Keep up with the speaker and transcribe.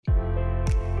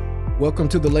Welcome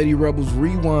to the Lady Rebels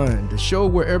Rewind, the show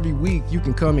where every week you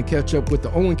can come and catch up with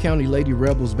the Owen County Lady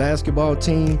Rebels basketball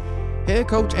team. Head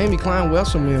coach Amy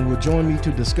Klein-Wesselman will join me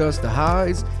to discuss the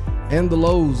highs and the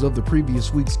lows of the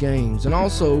previous week's games, and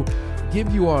also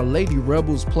give you our Lady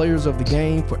Rebels players of the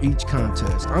game for each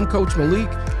contest. I'm Coach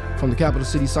Malik from the Capital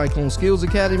City Cyclones Skills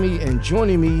Academy, and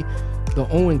joining me, the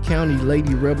Owen County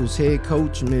Lady Rebels head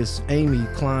coach, Miss Amy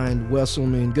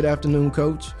Klein-Wesselman. Good afternoon,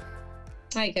 Coach.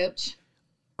 Hi, Coach.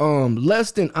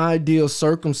 Less than ideal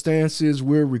circumstances,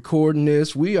 we're recording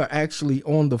this. We are actually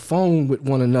on the phone with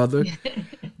one another,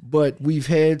 but we've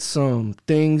had some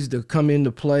things to come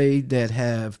into play that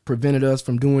have prevented us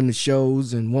from doing the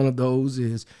shows, and one of those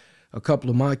is a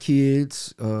couple of my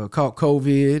kids caught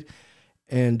COVID,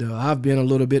 and I've been a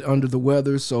little bit under the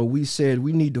weather, so we said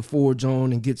we need to forge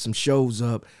on and get some shows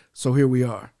up, so here we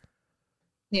are.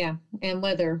 Yeah, and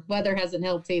weather hasn't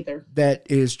helped either. That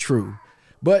is true.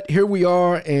 But here we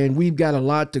are, and we've got a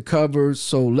lot to cover,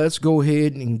 so let's go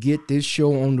ahead and get this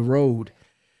show on the road.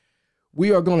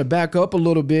 We are going to back up a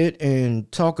little bit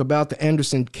and talk about the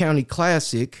Anderson County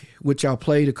Classic, which I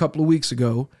played a couple of weeks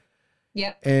ago.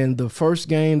 Yep. And the first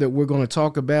game that we're going to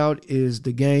talk about is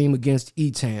the game against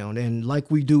E-Town. And like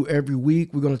we do every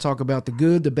week, we're going to talk about the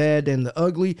good, the bad, and the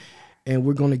ugly, and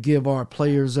we're going to give our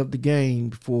players of the game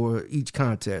for each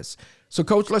contest. So,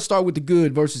 Coach, let's start with the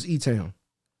good versus E-Town.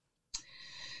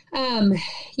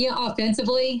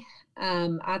 Offensively,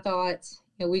 I thought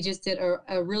we just did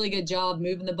a really good job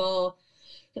moving the ball,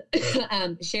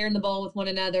 sharing the ball with one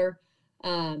another.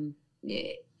 And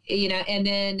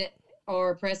then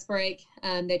our press break,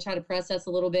 they tried to press us a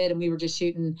little bit, and we were just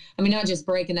shooting. I mean, not just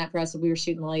breaking that press, but we were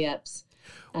shooting layups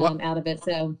out of it.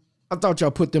 So I thought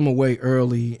y'all put them away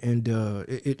early, and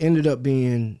it ended up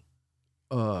being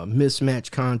a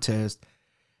mismatch contest,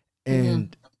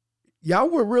 and y'all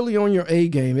were really on your A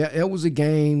game. It was a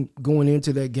game going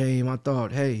into that game. I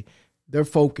thought, hey, they're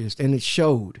focused, and it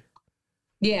showed.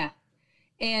 Yeah.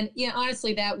 And,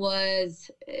 honestly, that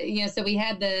was, so we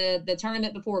had the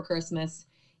tournament before Christmas,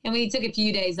 and we took a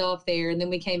few days off there, and then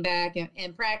we came back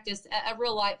and practiced, a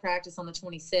real light practice on the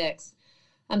 26th.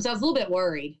 So I was a little bit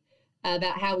worried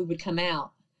about how we would come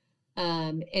out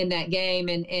in that game,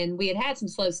 and we had some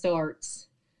slow starts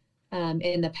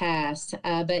in the past.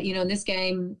 But, in this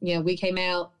game, we came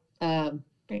out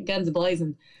guns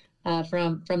a-blazing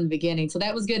from the beginning. So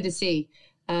that was good to see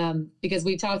because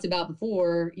we've talked about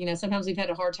before, sometimes we've had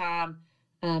a hard time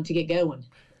to get going.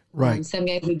 Right. Some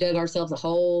games we dug ourselves a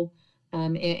hole,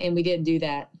 and we didn't do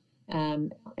that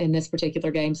in this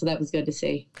particular game. So that was good to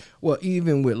see. Well,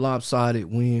 even with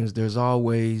lopsided wins, there's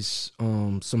always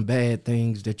some bad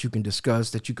things that you can discuss,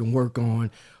 that you can work on,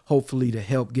 hopefully to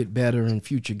help get better in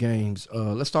future games.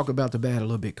 Let's talk about the bad a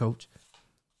little bit, Coach.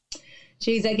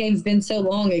 Geez, that game's been so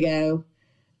long ago.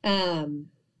 At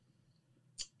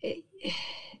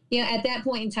that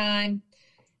point in time,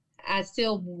 I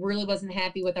still really wasn't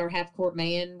happy with our half-court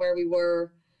man where we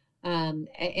were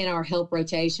in our help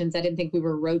rotations. I didn't think we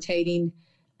were rotating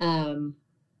quite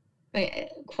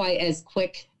as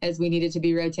quick as we needed to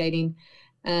be rotating,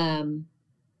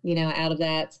 out of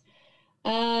that.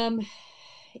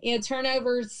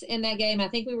 Turnovers in that game, I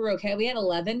think we were okay. We had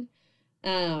 11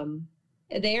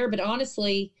 there, but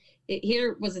honestly,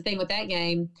 here was the thing with that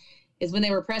game is when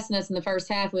they were pressing us in the first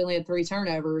half, we only had 3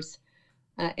 turnovers.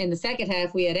 In the second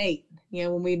half, we had 8,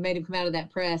 when we made them come out of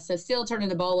that press. So still turning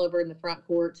the ball over in the front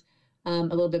court a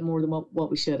little bit more than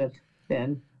what we should have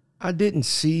been. I didn't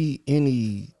see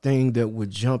anything that would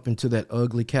jump into that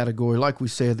ugly category. Like we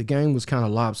said, the game was kind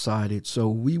of lopsided, so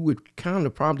we would kind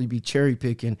of probably be cherry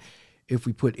picking if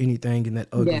we put anything in that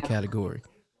ugly category.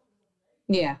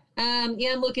 Yeah. I'm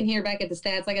looking here back at the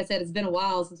stats. Like I said, it's been a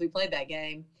while since we played that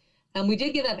game. We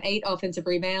did give up 8 offensive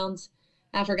rebounds.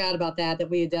 I forgot about that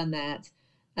we had done that.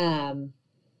 And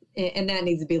that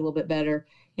needs to be a little bit better.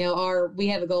 We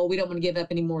have a goal. We don't want to give up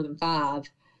any more than 5.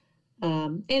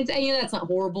 And that's not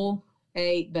horrible,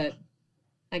 8, but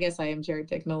I guess I am cherry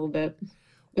picking a little bit.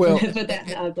 Well,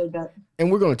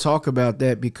 and we're going to talk about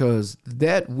that because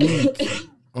that week,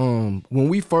 when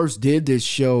we first did this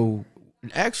show,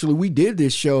 actually we did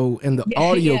this show and the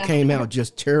audio came out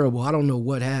just terrible. I don't know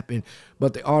what happened,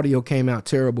 but the audio came out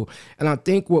terrible. And I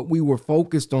think what we were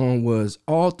focused on was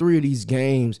all 3 of these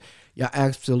games, y'all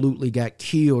absolutely got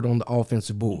killed on the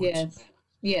offensive boards.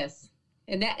 Yes.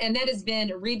 And that has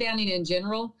been rebounding in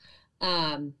general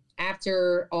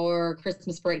after our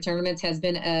Christmas break tournaments has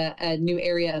been a new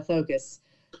area of focus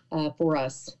for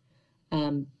us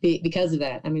because of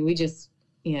that. I mean, we just,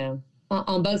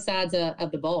 on both sides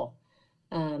of the ball,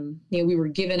 we were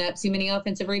giving up too many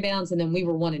offensive rebounds, and then we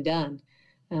were one and done.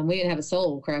 We didn't have a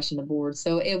soul crashing the board.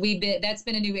 So that's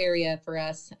been a new area for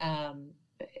us, to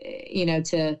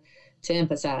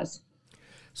emphasize.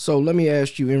 So let me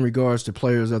ask you in regards to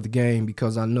players of the game,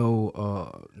 because I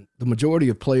know the majority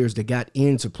of players that got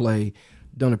into play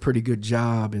done a pretty good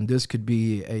job, and this could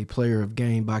be a player of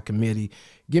game by committee.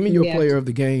 Give me your player of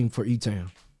the game for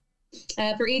E-Town.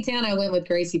 For E-Town, I went with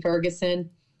Gracie Ferguson.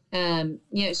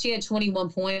 She had 21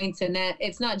 points, and that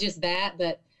it's not just that,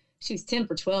 but she was 10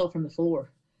 for 12 from the floor.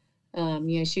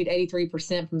 Shoot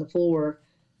 83% from the floor.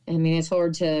 I mean, it's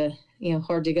hard to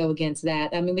go against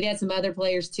that. I mean, we had some other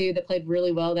players too that played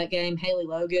really well that game. Haley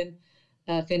Logan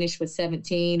finished with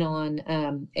 17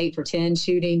 on 8 for 10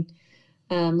 shooting.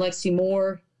 Lexi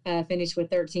Moore finished with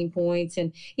 13 points.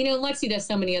 And, Lexi does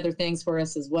so many other things for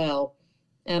us as well.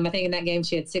 I think in that game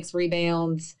she had 6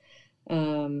 rebounds.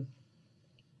 Let's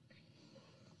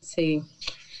see. I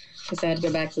guess I had to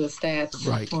go back to the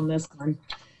stats on this one.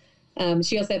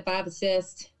 She also had 5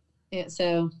 assists.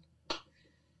 So,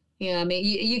 I mean,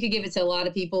 you could give it to a lot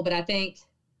of people, but I think,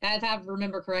 if I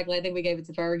remember correctly, I think we gave it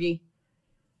to Fergie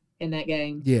in that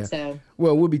game. Yeah. So,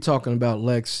 well, we'll be talking about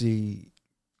Lexi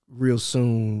real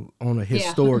soon on a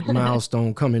historic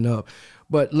milestone coming up.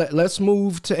 But let's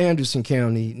move to Anderson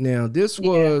County. Now, this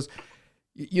was,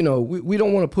 we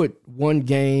don't want to put one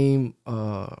game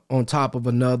on top of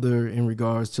another in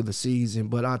regards to the season,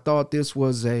 but I thought this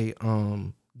was a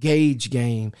gauge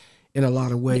game in a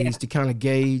lot of ways to kind of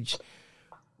gauge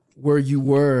where you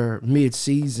were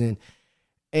mid-season.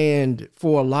 And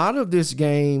for a lot of this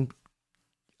game,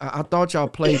 I thought y'all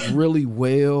played really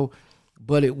well,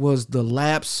 but it was the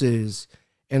lapses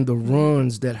and the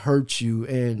runs that hurt you.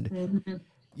 And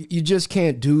you just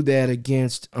can't do that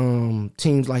against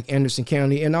teams like Anderson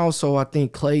County. And also, I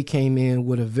think Clay came in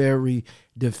with a very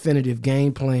definitive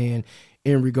game plan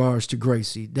in regards to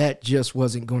Gracie. That just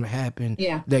wasn't going to happen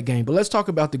that game. But let's talk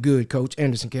about the good, Coach,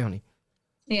 Anderson County.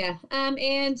 Yeah.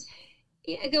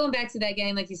 Going back to that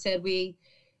game, like you said,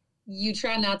 you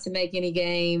try not to make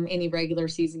any regular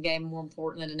season game more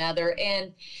important than another.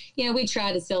 And, we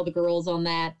try to sell the girls on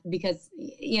that because,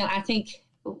 I think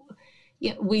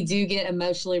we do get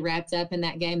emotionally wrapped up in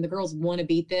that game. The girls want to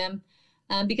beat them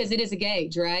because it is a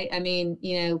gauge, right? I mean,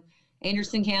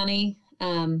 Anderson County,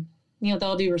 with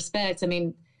all due respect, I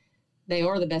mean, they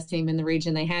are the best team in the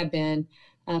region. They have been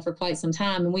for quite some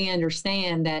time. And we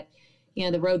understand that,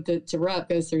 the road to Rupp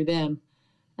goes through them.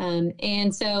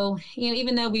 And so,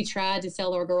 even though we tried to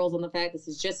sell our girls on the fact this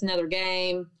is just another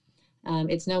game,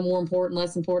 it's no more important,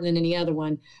 less important than any other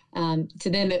one. To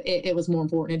them, it was more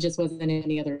important. It just wasn't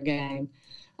any other game.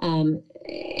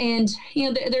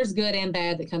 There's good and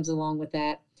bad that comes along with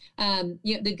that.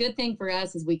 The good thing for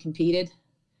us is we competed.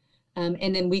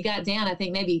 And then we got down, I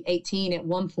think, maybe 18 at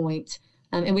one point,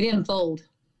 and we didn't fold.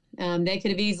 They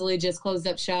could have easily just closed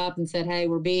up shop and said, hey,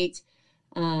 we're beat.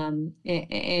 And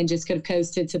just could have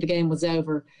coasted till the game was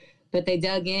over. But they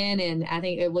dug in, and I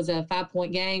think it was a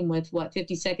 5-point game with,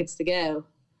 50 seconds to go.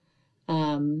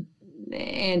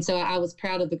 And so I was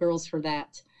proud of the girls for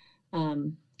that,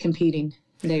 competing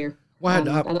there. Well,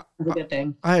 that was a good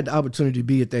thing. I had the opportunity to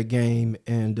be at that game,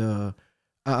 and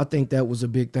I think that was a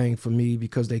big thing for me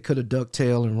because they could have ducked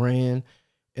tail and ran,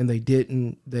 and they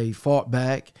didn't. They fought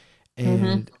back,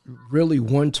 and really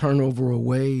one turnover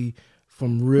away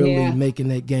from really making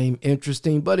that game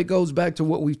interesting. But it goes back to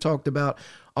what we've talked about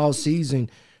all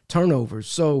season, turnovers.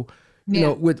 So,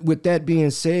 with that being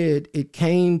said, it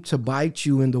came to bite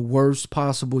you in the worst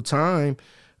possible time,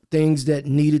 things that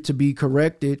needed to be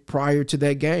corrected prior to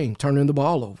that game, turning the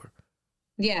ball over.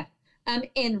 Yeah.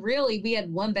 And really, we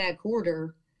had one bad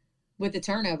quarter with the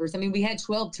turnovers. I mean, we had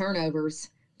 12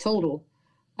 turnovers total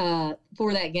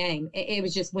for that game. It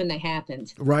was just when they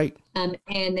happened. Right. And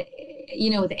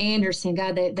with Anderson,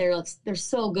 God, they're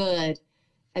so good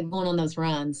at going on those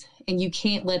runs, and you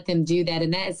can't let them do that.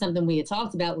 And that is something we had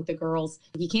talked about with the girls.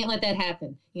 You can't let that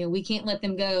happen. We can't let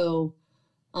them go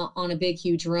on a big,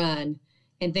 huge run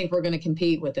and think we're going to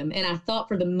compete with them. And I thought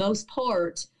for the most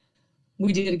part,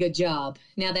 we did a good job.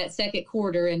 Now that second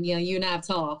quarter, and you and I have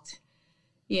talked,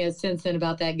 since then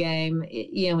about that game.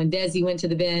 When Desi went to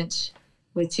the bench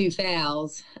with 2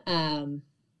 fouls,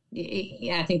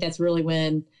 I think that's really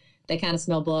when they kind of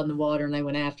smelled blood in the water and they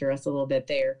went after us a little bit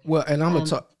there. Well, and I'm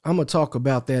gonna talk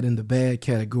about that in the bad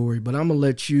category, but I'm gonna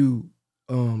let you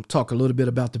talk a little bit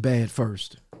about the bad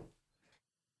first.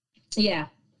 Yeah.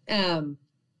 So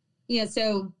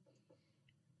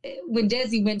when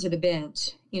Desi went to the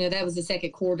bench, that was the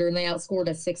second quarter, and they outscored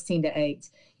us 16-8.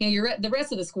 The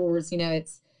rest of the scores,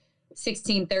 it's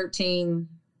 16-13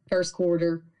 first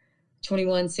quarter,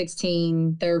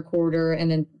 21-16 third quarter,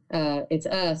 and then it's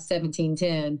us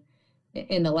 17-10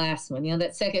 in the last one.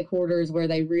 That second quarter is where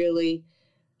they really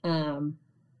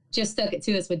just stuck it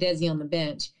to us with Desi on the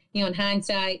bench. In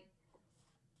hindsight,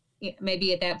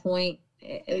 maybe at that point,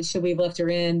 should we have left her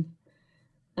in?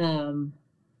 And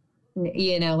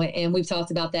we've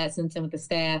talked about that since then with the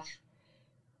staff.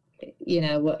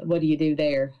 What do you do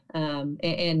there?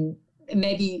 And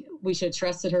maybe we should have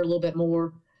trusted her a little bit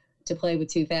more to play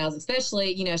with 2 fouls,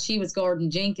 especially, she was guarding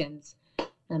Jenkins.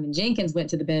 And Jenkins went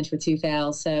to the bench with 2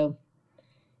 fouls. So,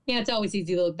 it's always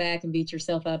easy to look back and beat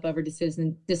yourself up over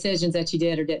decisions that you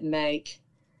did or didn't make.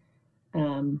 But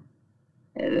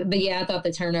I thought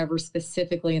the turnover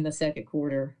specifically in the second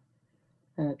quarter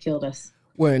killed us.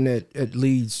 Well, and it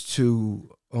leads to,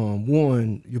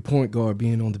 one, your point guard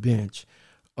being on the bench,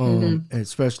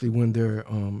 especially when they're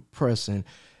pressing.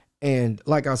 And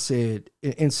like I said,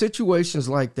 in situations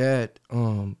like that,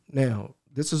 now,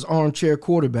 this is armchair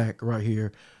quarterback right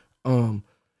here.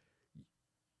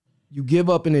 You give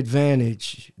up an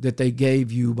advantage that they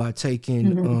gave you by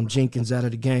taking Jenkins out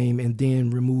of the game and then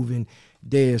removing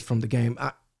Dez from the game.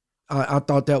 I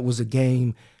thought that was a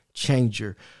game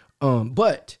changer.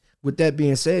 But with that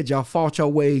being said, y'all fought your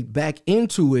way back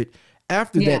into it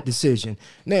after that decision.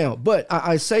 Now, but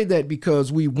I say that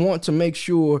because we want to make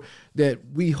sure that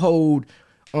we hold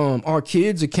our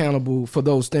kids accountable for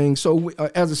those things. So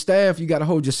as a staff, you got to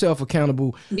hold yourself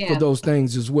accountable for those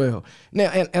things as well. Now,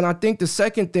 and I think the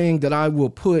second thing that I will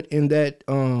put in that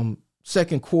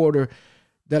second quarter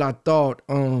that I thought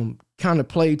kind of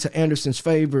played to Anderson's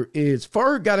favor is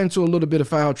Ferg got into a little bit of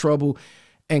foul trouble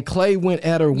and Clay went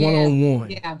at her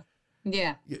one-on-one.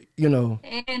 Yeah.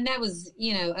 And that was,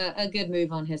 a good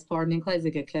move on his part. Clay's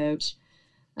a good coach.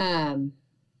 And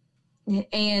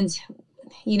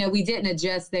we didn't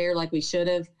adjust there like we should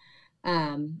have.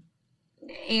 And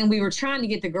we were trying to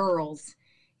get the girls.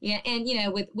 And,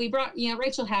 we brought,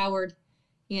 Rachel Howard,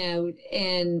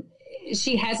 and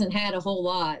she hasn't had a whole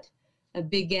lot of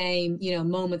big game,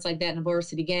 moments like that in a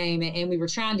varsity game. And we were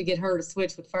trying to get her to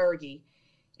switch with Fergie.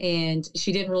 And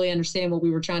she didn't really understand what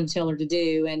we were trying to tell her to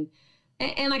do. And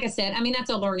like I said,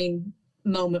 that's a learning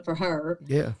moment for her.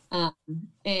 Yeah.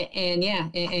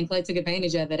 And Clay took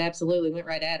advantage of it. Absolutely. Went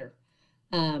right at her.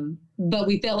 But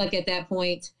we felt like at that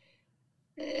point,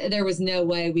 there was no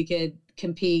way we could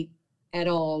compete at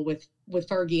all with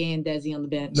Fergie and Desi on the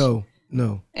bench.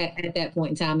 No. At that point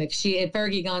in time, if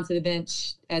Fergie had gone to the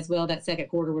bench as well, that second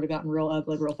quarter would have gotten real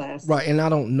ugly real fast. Right, and I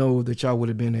don't know that y'all would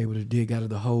have been able to dig out of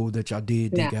the hole that y'all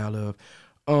did dig out of.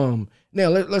 Now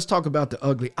let's talk about the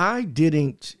ugly. I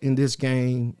didn't in this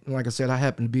game. Like I said, I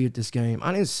happened to be at this game.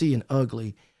 I didn't see an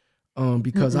ugly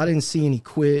because I didn't see any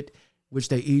quit, which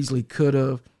they easily could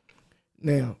have.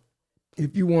 Now,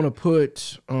 if you want to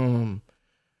put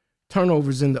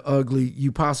turnovers in the ugly,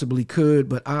 you possibly could,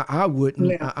 but I wouldn't.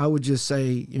 Yeah. I would just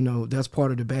say, that's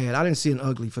part of the bad. I didn't see an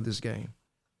ugly for this game.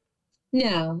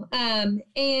 No. And,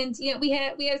 we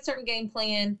had a certain game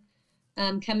plan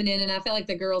coming in, and I felt like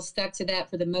the girls stuck to that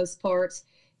for the most part.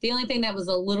 The only thing that was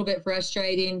a little bit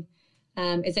frustrating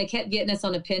is they kept getting us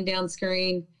on a pin down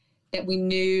screen that we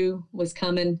knew was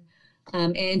coming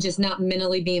and just not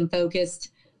mentally being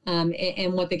focused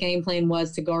and what the game plan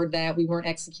was to guard that. We weren't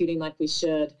executing like we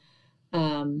should.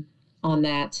 On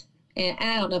that. And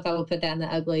I don't know if I would put that in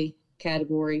the ugly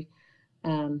category.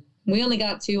 We only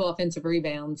got 2 offensive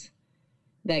rebounds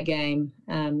that game.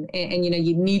 And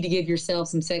you need to give yourself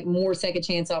some more second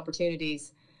chance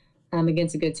opportunities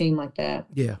against a good team like that.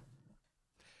 Yeah.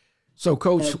 So,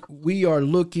 Coach, we are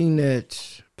looking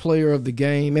at player of the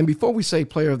game. And before we say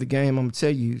player of the game, I'm going to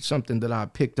tell you something that I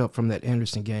picked up from that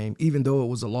Anderson game. Even though it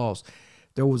was a loss,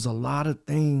 there was a lot of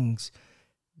things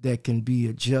that can be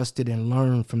adjusted and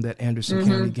learned from that Anderson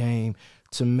County game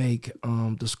to make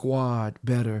the squad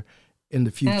better in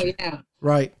the future. Oh, yeah.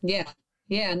 Right? Yeah.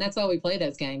 Yeah, and that's why we play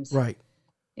those games. Right.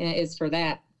 It's for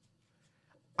that.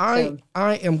 I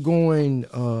am going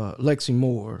Lexi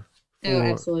Moore for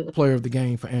absolutely. Player of the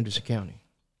game for Anderson County.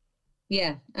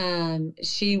 Yeah.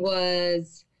 She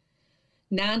was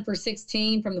 9 for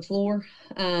 16 from the floor.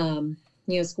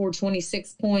 Scored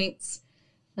 26 points.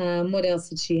 What else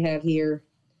did she have here?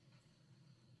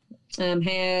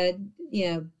 Had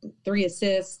 3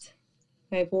 assists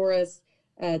for us,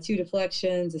 2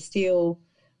 deflections, a steal.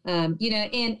 And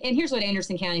here's what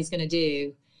Anderson County is going to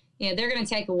do. They're going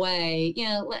to take away.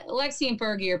 Lexi and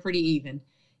Fergie are pretty even.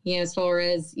 As far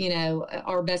as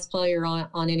our best player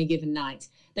on any given night,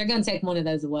 they're going to take one of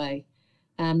those away.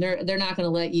 They're not going to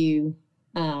let you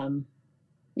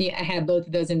have both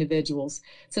of those individuals.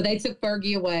 So they took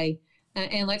Fergie away,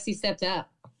 and Lexi stepped up.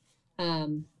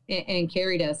 And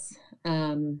carried us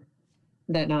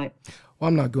that night. Well,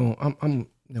 I'm not going. I'm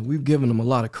Now, we've given them a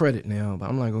lot of credit now, but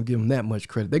I'm not going to give them that much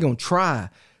credit. They're going to try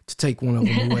to take one of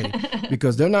them away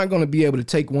because they're not going to be able to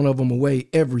take one of them away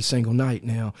every single night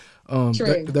now.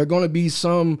 They're going to be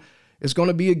it's going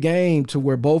to be a game to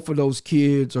where both of those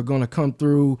kids are going to come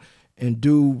through and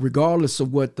do, regardless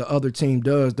of what the other team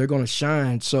does, they're going to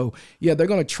shine. So, yeah, they're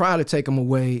going to try to take them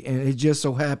away, and it just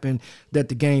so happened that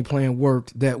the game plan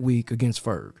worked that week against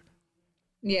Ferg.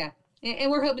 Yeah, and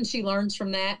we're hoping she learns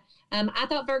from that. I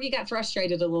thought Fergie got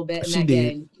frustrated a little bit in that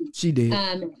game. She did.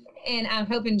 And I'm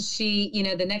hoping she,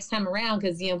 the next time around,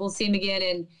 because, we'll see them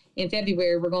again in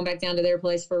February. We're going back down to their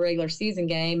place for a regular season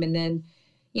game. And then,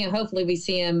 hopefully we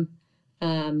see them,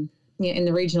 in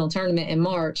the regional tournament in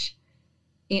March.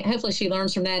 Hopefully she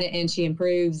learns from that and she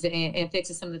improves and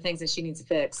fixes some of the things that she needs to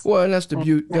fix. Well, and that's the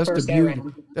beauty.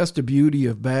 That's the beauty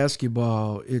of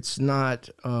basketball. It's not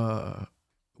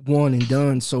one and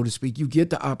done, so to speak. You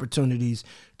get the opportunities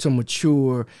to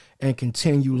mature and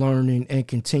continue learning and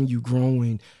continue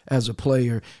growing as a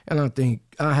player. And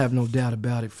I have no doubt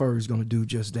about it. Ferg's going to do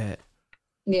just that.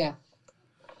 Yeah.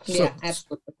 Yeah,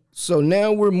 absolutely. So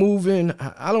now we're moving.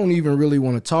 I don't even really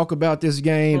want to talk about this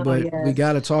game, but we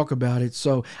got to talk about it.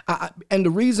 So, and the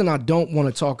reason I don't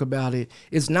want to talk about it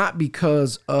is not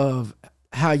because of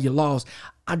how you lost.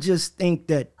 I just think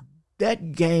that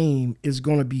game is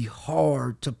going to be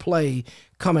hard to play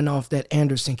coming off that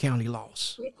Anderson County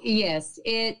loss. Yes,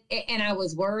 and I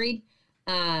was worried.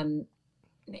 I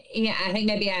think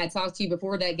maybe I had talked to you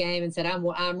before that game and said,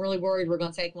 I'm really worried we're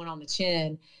going to take one on the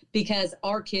chin because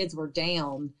our kids were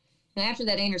down. And after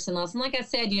that Anderson loss, and like I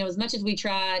said, as much as we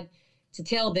tried to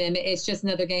tell them it's just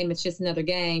another game, it's just another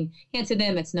game, and to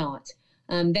them it's not.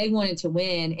 They wanted to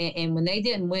win, and when they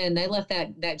didn't win, they left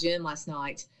that gym last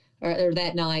night or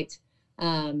that night.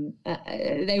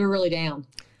 They were really down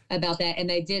about that, and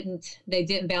they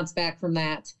didn't bounce back from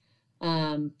that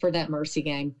for that Mercy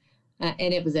game,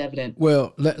 and it was evident.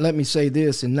 Well, let me say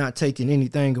this, and not taking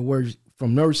anything away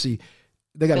from Mercy.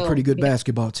 They got a pretty good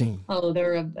basketball team. Oh,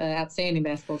 they're an outstanding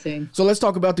basketball team. So let's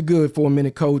talk about the good for a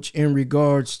minute, Coach, in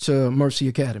regards to Mercy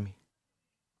Academy.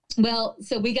 Well,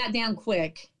 so we got down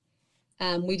quick.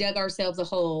 We dug ourselves a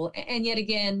hole. And yet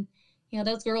again,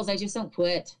 those girls, they just don't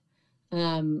quit. They're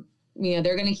going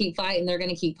to keep fighting. They're going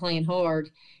to keep playing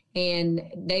hard. And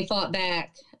they fought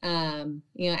back,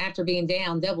 after being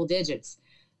down double digits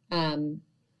in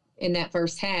that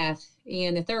first half.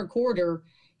 In the third quarter,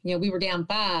 we were down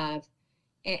 5.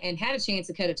 And had a chance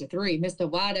to cut it to 3, missed a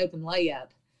wide open layup.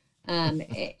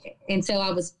 And so I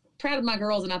was proud of my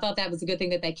girls, and I thought that was a good thing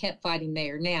that they kept fighting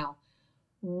there. Now,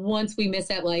 once we missed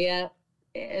that layup,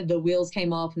 the wheels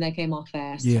came off, and they came off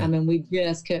fast. Yeah. We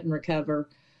just couldn't recover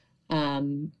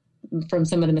from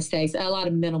some of the mistakes, a lot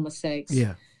of mental mistakes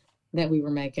that we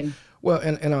were making. Well,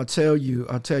 and I'll tell you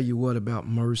what about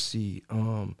Mercy.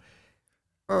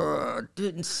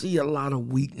 Didn't see a lot of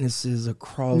weaknesses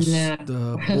across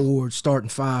the board starting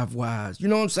 5-wise. You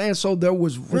know what I'm saying? So there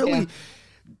was really,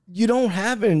 you don't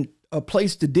have a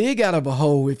place to dig out of a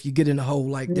hole if you get in a hole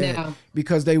like that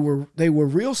because they were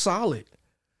real solid.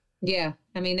 Yeah.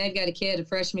 They've got a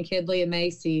freshman kid, Leah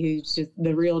Macy, who's just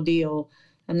the real deal.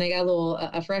 And they got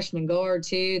a freshman guard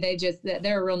too.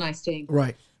 They're a real nice team.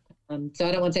 Right. So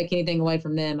I don't want to take anything away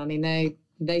from them.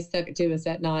 They stuck it to us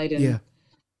that night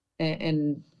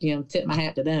and tip my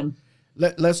hat to them.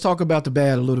 Let's talk about the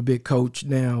bad a little bit, Coach.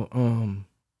 Now,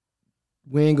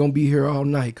 we ain't gonna be here all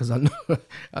night because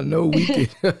I know we can.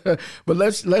 But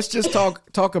let's just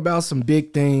talk about some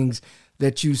big things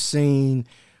that you've seen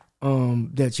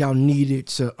that y'all needed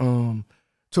to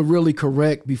really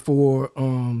correct before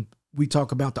we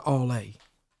talk about the All A.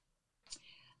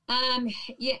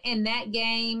 In that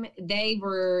game, they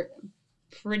were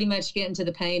pretty much getting to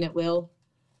the paint at will.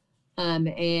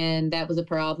 And that was a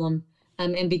problem.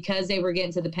 And because they were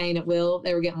getting to the paint at will,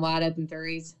 they were getting wide open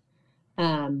threes.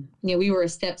 We were a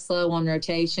step slow on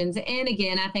rotations. And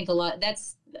again, I think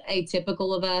that's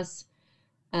atypical of us.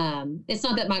 It's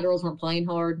not that my girls weren't playing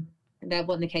hard. That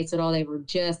wasn't the case at all. They were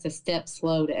just a step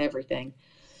slow to everything.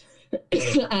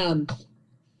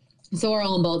 So our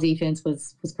on-ball defense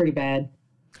was pretty bad.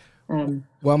 Well, I'm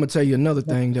going to tell you another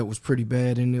thing that was pretty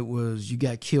bad, and it was you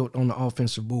got killed on the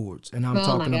offensive boards, and I'm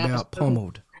talking about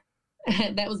pummeled.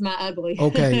 That was my ugly.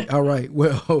 Okay, all right.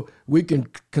 Well, we can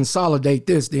consolidate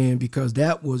this then because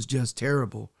that was just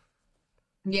terrible.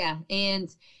 Yeah,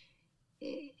 and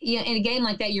in a game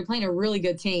like that, you're playing a really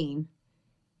good team,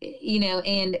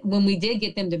 and when we did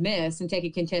get them to miss and take a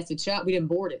contested shot, we didn't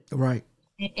board it. Right.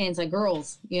 And it's like,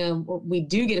 girls, we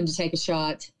do get them to take a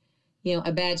shot,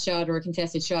 a bad shot or a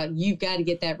contested shot, you've got to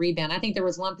get that rebound. I think there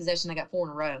was one possession they got 4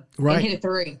 in a row. Right. And hit a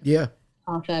 3. Yeah.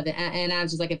 off of it. And I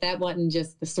was just like, if that wasn't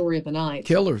just the story of the night.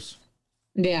 Killers.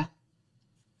 Yeah.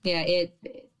 Yeah.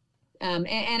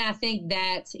 And I think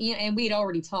that, and we'd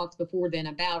already talked before then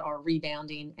about our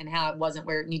rebounding and how it wasn't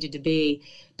where it needed to be.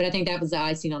 But I think that was the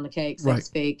icing on the cake, so to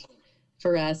speak,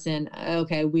 for us. And,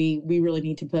 okay, we really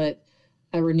need to put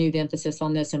a renewed emphasis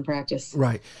on this in practice.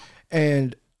 Right.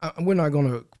 And we're not going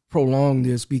to prolong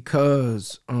this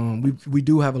because we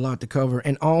do have a lot to cover.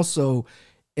 And also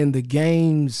in the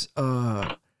games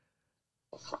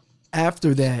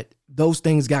after that, those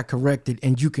things got corrected,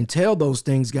 and you can tell those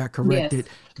things got corrected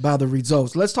by the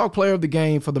results. Let's talk player of the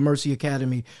game for the Mercy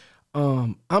Academy.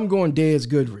 I'm going Des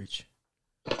Goodrich.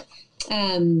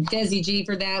 Desi G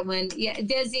for that one. Yeah,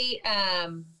 Desi,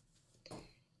 a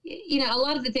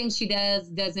lot of the things she does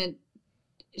doesn't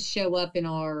show up in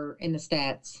the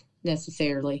stats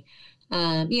necessarily.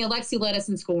 Lexi led us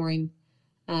in scoring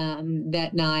that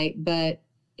night, but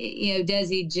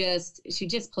Desi she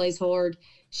just plays hard.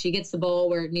 She gets the ball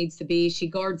where it needs to be. She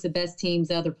guards the best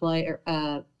team's other player.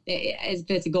 If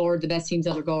it's a guard, the best team's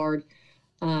other guard,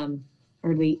 or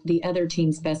the other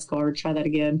team's best guard. Try that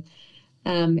again.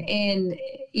 And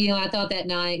I thought that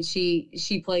night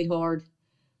she played hard,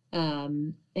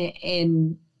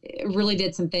 and really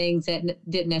did some things that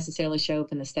didn't necessarily show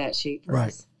up in the stat sheet for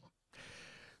us.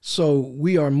 So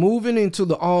we are moving into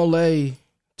the All-A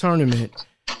tournament,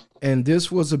 and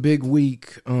this was a big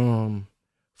week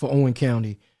for Owen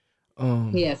County.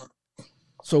 Yes.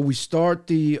 So we start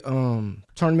the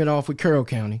tournament off with Carroll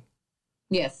County.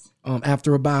 Yes.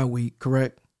 After a bye week,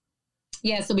 correct?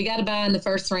 Yeah, so we got a bye in the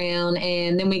first round,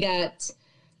 and then we got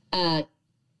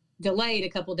delayed a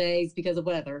couple days because of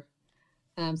weather.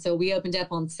 So we opened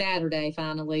up on Saturday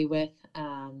finally with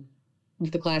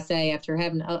the Class A after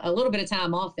having a little bit of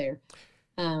time off there,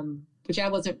 which I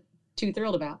wasn't too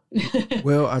thrilled about.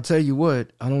 Well, I tell you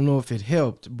what, I don't know if it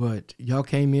helped, but y'all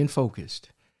came in focused.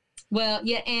 Well,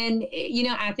 yeah, and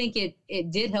I think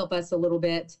it did help us a little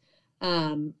bit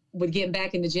with getting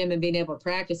back in the gym and being able to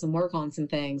practice and work on some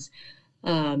things.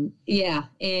 And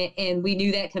we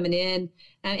knew that coming in,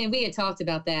 and we had talked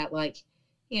about that, like,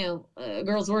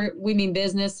 girls, we mean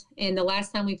business. And the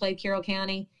last time we played Carroll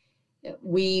County,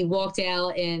 we walked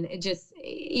out and it just,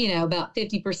 about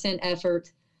 50%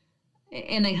 effort,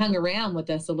 and they hung around with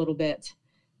us a little bit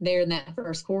there in that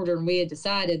first quarter. And we had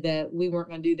decided that we weren't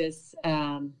going to do this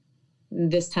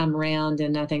this time around.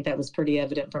 And I think that was pretty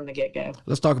evident from the get-go.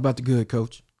 Let's talk about the good,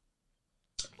 Coach.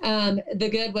 The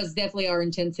good was definitely our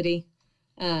intensity.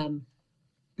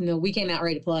 We came out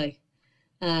ready to play.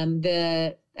 I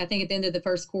think at the end of the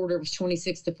first quarter, it was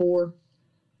 26-4,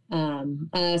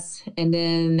 us. And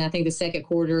then I think the second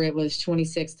quarter, it was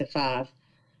 26-5.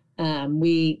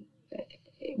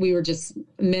 We were just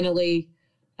mentally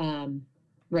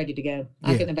ready to go.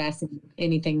 I couldn't have asked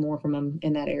anything more from them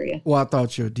in that area. Well, I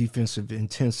thought your defensive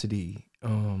intensity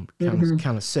kind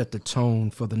of set the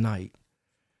tone for the night.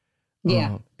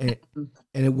 Yeah. And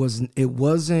it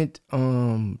wasn't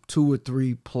 2 or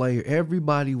 3 players.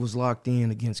 Everybody was locked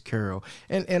in against Carroll.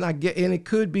 And it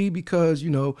could be because,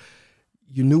 you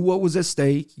knew what was at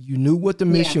stake. You knew what the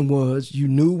mission was. You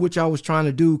knew what y'all was trying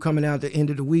to do coming out at the end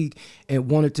of the week and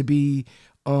wanted to be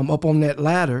up on that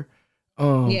ladder.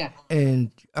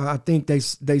 And I think they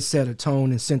set a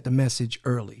tone and sent the message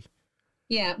early.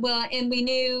 Yeah. Well, and we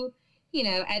knew,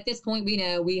 at this point, we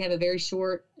know we have a very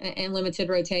short and limited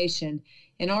rotation.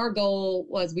 And our goal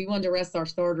was we wanted to rest our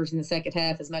starters in the second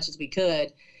half as much as we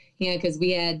could, because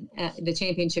we had the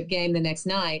championship game the next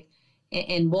night,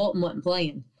 and Walton wasn't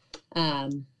playing.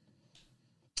 That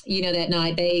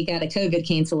night they got a COVID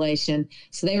cancellation.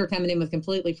 So they were coming in with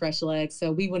completely fresh legs.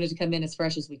 So we wanted to come in as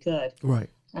fresh as we could. Right.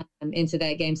 Into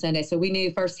that game Sunday. So we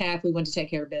knew first half we wanted to take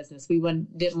care of business. We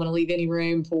didn't want to leave any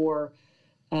room for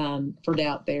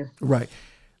doubt there. Right.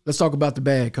 Let's talk about the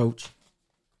bad, Coach.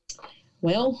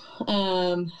 Well,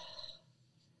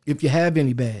 if you have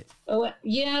any bad.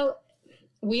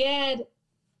 We had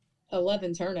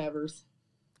 11 turnovers.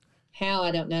 How,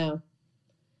 I don't know.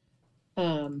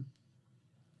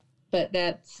 But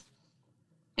that's,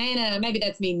 maybe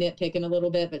that's me nitpicking a little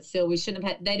bit, but still, we shouldn't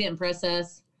have had, they didn't press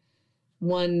us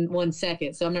 1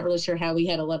 second. So I'm not really sure how we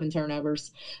had 11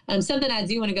 turnovers. Something I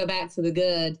do want to go back to the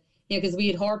good, because we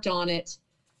had harped on it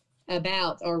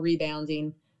about our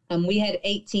rebounding. We had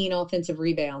 18 offensive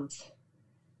rebounds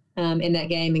in that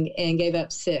game and gave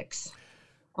up 6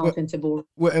 offensive boards.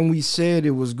 Well, and we said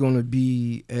it was going to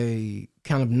be a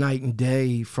kind of night and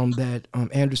day from that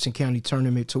Anderson County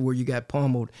tournament to where you got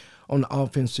pummeled on the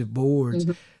offensive boards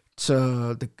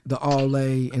to the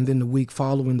All-A and then the week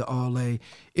following the All-A.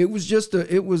 It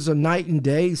was a night and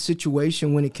day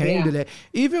situation when it came to that.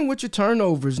 Even with your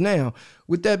turnovers now,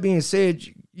 with that being said,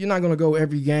 you're not going to go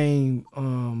every game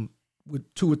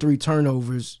with 2 or 3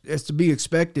 turnovers. It's to be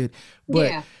expected.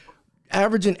 But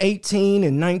averaging 18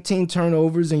 and 19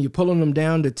 turnovers and you're pulling them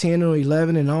down to 10 or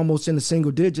 11 and almost in the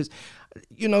single digits,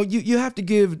 you have to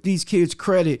give these kids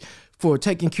credit for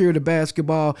taking care of the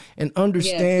basketball and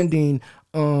understanding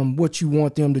what you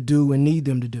want them to do and need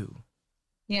them to do.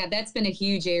 Yeah, that's been a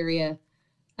huge area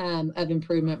of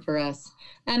improvement for us.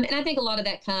 And I think a lot of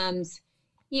that comes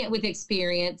with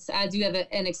experience. I do have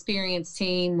an experienced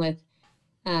team with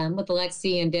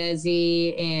Alexi and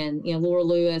Desi and Laura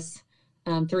Lewis,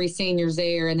 3 seniors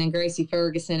there, and then Gracie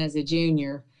Ferguson as a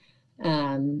junior.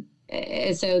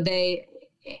 So they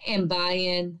and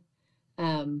buy-in.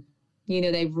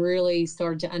 They've really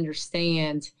started to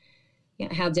understand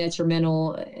how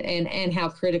detrimental and how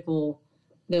critical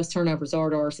those turnovers are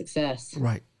to our success.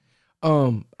 Right.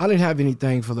 I didn't have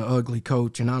anything for the ugly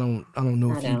coach, and I don't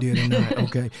know if you did or not.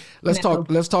 Okay. Let's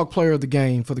talk player of the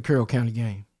game for the Carroll County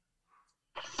game.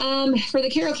 For the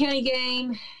Carroll County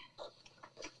game,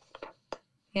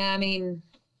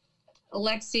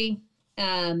 Alexi,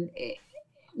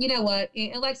 you know what?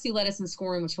 Alexi led us in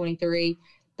scoring with 23,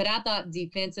 but I thought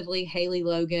defensively, Haley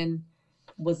Logan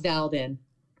was dialed in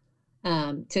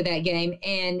to that game.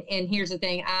 And here's the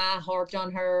thing, I harped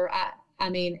on her.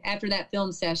 After that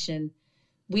film session,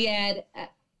 we had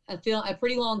a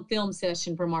pretty long film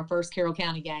session from our first Carroll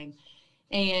County game.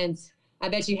 And I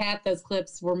bet you half those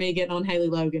clips were me getting on Haley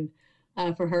Logan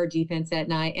for her defense that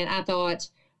night. And I thought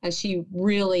she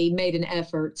really made an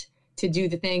effort to do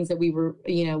the things that we were,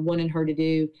 wanting her to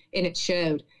do. And it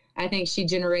showed. I think she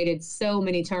generated so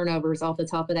many turnovers off the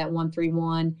top of that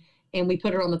 1-3-1. And we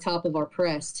put her on the top of our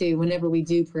press too. Whenever we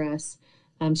do press,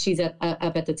 she's up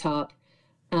at the top.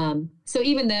 So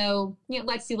even though,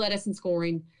 Lexi led us in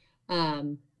scoring, I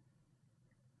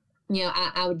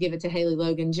would give it to Haley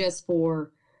Logan just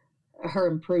for her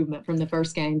improvement from the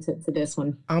first game to this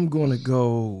one. I'm going to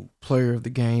go player of the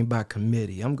game by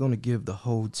committee. I'm going to give the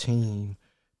whole team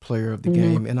player of the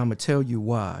game, and I'm going to tell you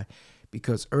why.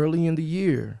 Because early in the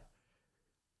year,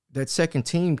 that second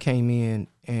team came in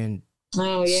and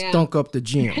stunk up the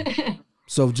gym.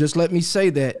 So just let me say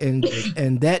that. And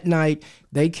that night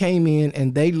they came in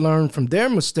and they learned from their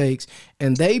mistakes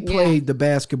and they played the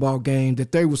basketball game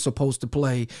that they were supposed to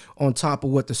play on top of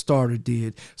what the starter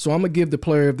did. So I'm going to give the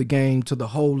player of the game to the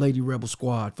whole Lady Rebel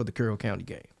squad for the Carroll County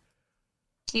game.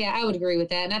 Yeah, I would agree with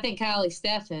that. And I think Kylie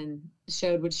Steffen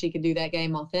showed what she could do that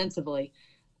game offensively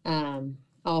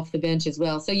off the bench as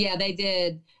well. So, yeah, they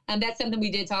did. That's something we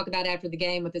did talk about after the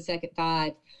game with the second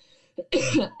 5,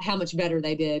 how much better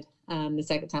they did the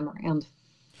second time around.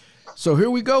 So here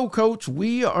we go, Coach.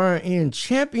 We are in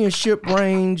championship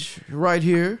range right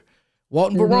here.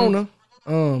 Walton Verona.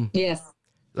 Yes.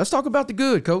 Let's talk about the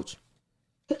good, Coach.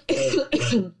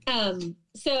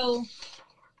 So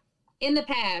in the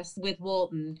past with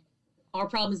Walton, our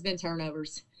problem has been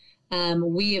turnovers.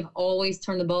 We have always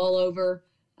turned the ball over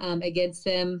against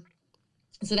them.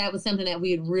 So that was something that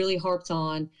we had really harped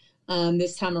on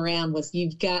this time around was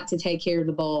you've got to take care of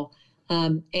the ball.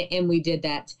 And we did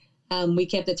that. We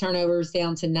kept the turnovers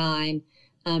down to 9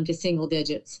 to single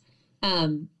digits.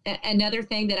 Another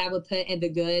thing that I would put in the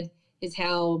good is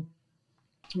how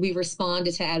we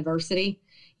responded to adversity.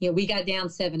 We got down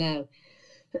 7-0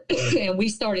 and we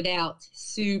started out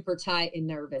super tight and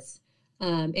nervous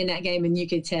in that game, and you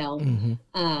could tell.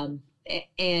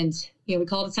 And we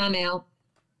called a timeout,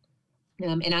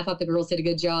 and I thought the girls did a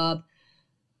good job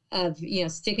of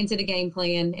sticking to the game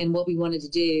plan and what we wanted to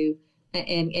do,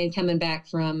 and coming back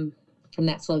from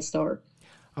that slow start.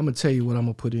 I'm gonna tell you what I'm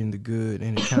gonna put in the good,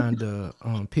 and it kind of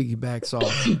piggybacks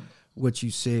off what you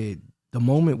said. The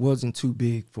moment wasn't too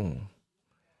big for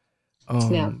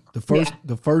them.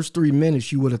 The first 3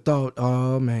 minutes, you would have thought,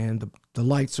 oh man, the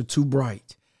lights are too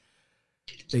bright.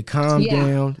 They calmed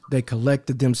down, they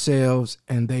collected themselves,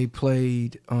 and they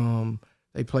played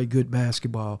good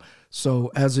basketball.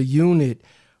 So as a unit,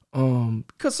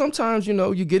 because sometimes,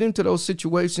 you get into those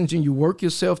situations and you work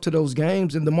yourself to those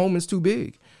games and the moment's too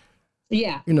big.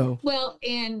 Yeah. Well,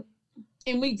 and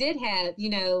we did have,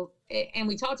 and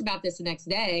we talked about this the next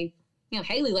day,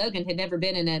 Haley Logan had never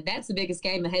been that's the biggest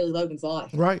game of Haley Logan's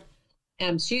life. Right.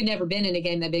 She had never been in a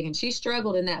game that big, and she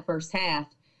struggled in that first half.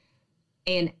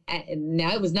 And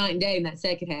now it was night and day in that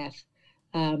second half.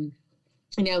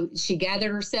 She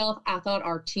gathered herself. I thought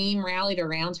our team rallied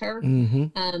around her.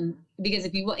 Because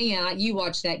if you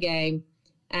watch that game,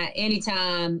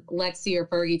 anytime Lexi or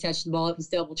Fergie touched the ball, it was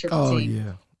double, triple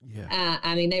team. Yeah.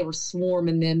 I mean, they were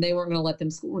swarming them. They weren't going to let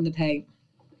them score in the paint.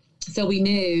 So we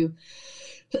knew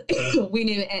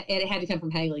it had to come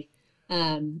from Haley.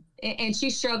 And she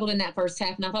struggled in that first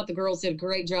half, and I thought the girls did a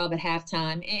great job at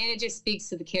halftime. And it just speaks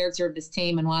to the character of this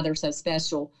team and why they're so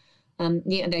special.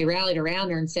 They rallied around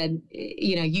her and said,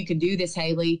 you can do this,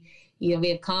 Haley. We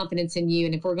have confidence in you,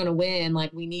 and if we're going to win,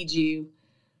 like, we need you,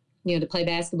 to play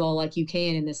basketball like you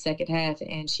can in the second half.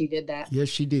 And she did that. Yes,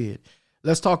 she did.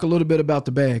 Let's talk a little bit about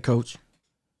the bad, Coach.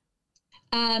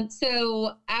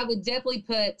 So I would definitely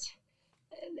put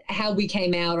how we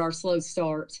came out, our slow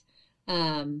start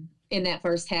in that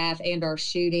first half, and our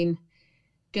shooting.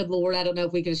 Good Lord, I don't know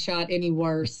if we could have shot any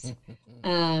worse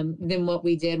than what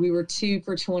we did. We were 2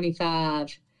 for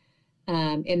 25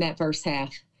 in that first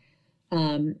half.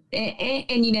 And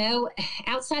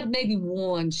outside of maybe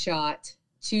one shot,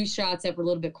 2 shots that were a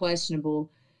little bit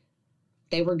questionable,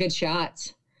 they were good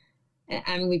shots.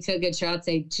 I mean, we took good shots.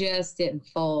 They just didn't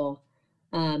fall.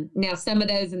 Now, some of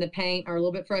those in the paint are a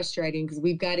little bit frustrating because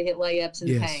we've got to hit layups in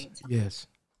the paint. Yes.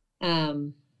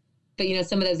 But,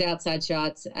 some of those outside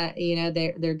shots,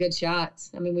 they're good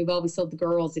shots. I mean, we've always told the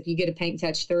girls, if you get a paint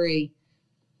touch 3,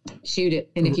 shoot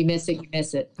it. And if you miss it, you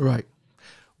miss it. Right.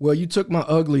 Well, you took my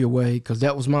ugly away because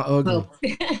that was my ugly.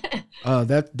 Oh.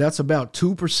 That's about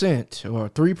 2% or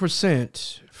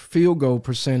 3% field goal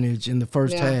percentage in the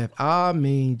first half. I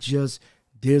mean, just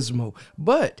dismal.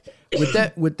 But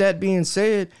with that being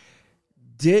said,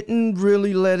 didn't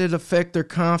really let it affect their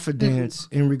confidence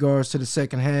in regards to the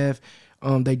second half.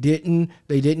 They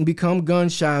didn't become gun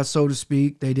shy, so to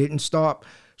speak. They didn't stop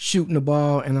shooting the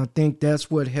ball, and I think that's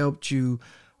what helped you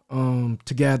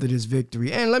to gather this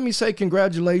victory. And let me say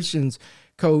congratulations,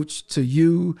 Coach, to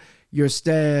you, your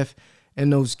staff,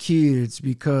 and those kids,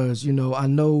 because I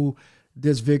know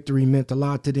this victory meant a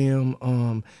lot to them,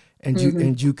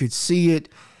 and you could see it.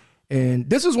 And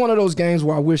this is one of those games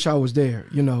where I wish I was there.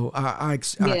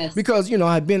 Because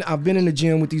I've been in the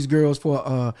gym with these girls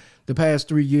for the past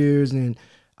 3 years, and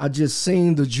I just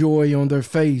seen the joy on their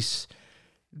face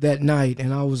that night,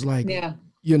 and I was like,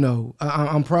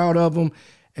 I'm proud of them,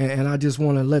 and I just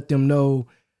want to let them know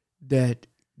that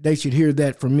they should hear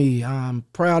that from me. I'm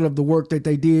proud of the work that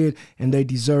they did, and they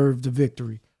deserve the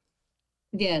victory.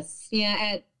 Yes,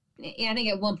 I think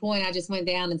at one point I just went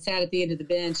down and sat at the end of the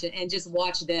bench and just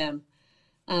watched them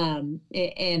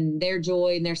and their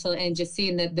joy and just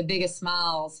seeing the biggest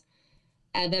smiles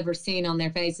I've ever seen on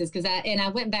their faces.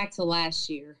 I went back to last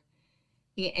year,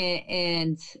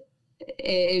 and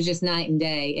it was just night and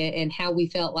day, and how we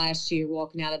felt last year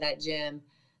walking out of that gym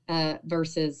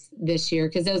versus this year.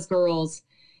 Because those girls,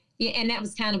 and that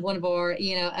was kind of one of our,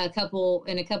 a couple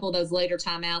of those later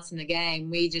timeouts in the game,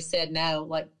 we just said no,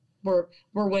 like, we're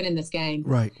winning this game.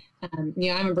 Right. I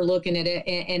remember looking at it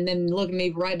and then looking me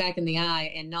right back in the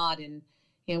eye and nodding,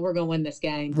 we're going to win this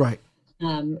game. Right.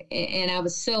 And I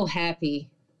was so happy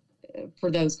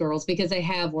for those girls because they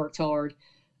have worked hard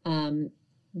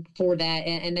for that,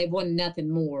 and they've won nothing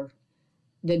more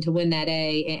than to win that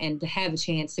A and to have a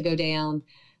chance to go down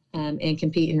and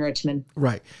compete in Richmond.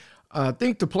 Right. I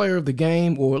think the player of the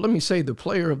game, or let me say the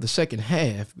player of the second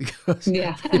half, because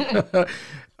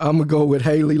I'm gonna go with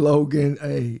Haley Logan.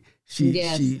 Hey,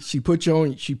 she put y'all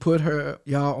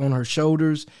on her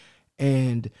shoulders,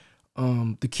 and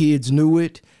the kids knew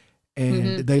it,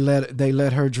 and they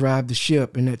let her drive the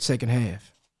ship in that second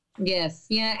half. Yes,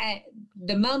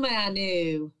 the moment I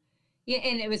knew,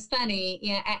 and it was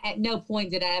funny. At no point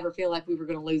did I ever feel like we were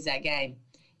going to lose that game.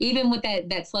 Even with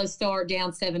that slow start,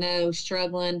 down 7-0,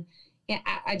 struggling,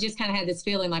 I just kind of had this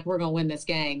feeling like we're going to win this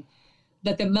game.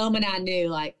 But the moment I knew,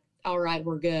 like, all right,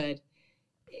 we're good,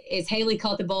 is Haley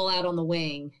caught the ball out on the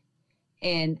wing,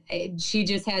 and she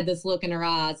just had this look in her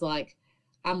eyes like,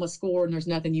 I'm going to score, and there's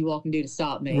nothing you all can do to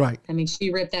stop me. Right. I mean,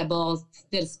 she ripped that ball,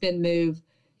 did a spin move,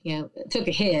 took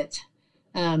a hit,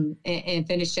 and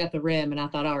finished at the rim, and I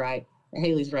thought, all right,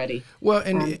 Haley's ready. Well,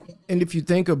 and if you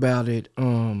think about it,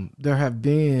 there have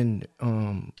been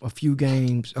a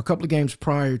couple of games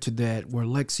prior to that where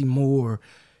Lexi Moore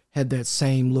had that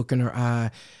same look in her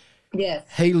eye. Yes.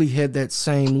 Haley had that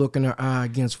same look in her eye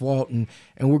against Walton,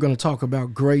 and we're going to talk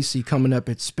about Gracie coming up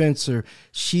at Spencer.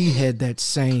 She had that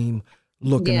same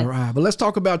look in her eye. But let's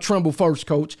talk about Trimble first,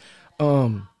 Coach.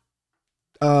 We're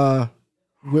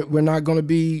not going to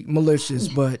be malicious,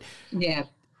 but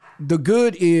the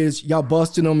good is y'all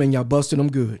busted them, and y'all busted them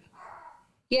good.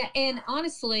 Yeah, and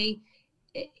honestly,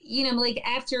 Malik,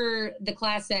 after the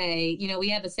Class A, we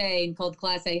have a saying called the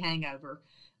Class A hangover.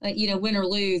 Win or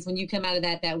lose, when you come out of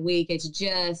that week, it's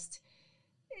just,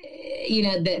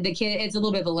 the kid, it's a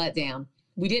little bit of a letdown.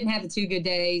 We didn't have the 2 good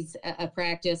days of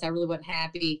practice. I really wasn't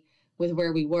happy with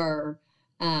where we were.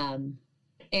 And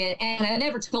I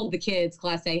never told the kids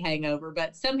Class A hangover,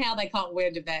 but somehow they caught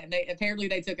wind of that, and they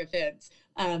took offense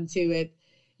to it.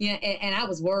 And I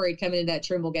was worried coming into that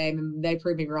Trimble game, and they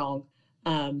proved me wrong.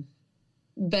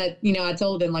 But I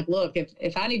told them, like, look,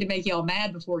 if I need to make y'all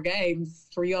mad before games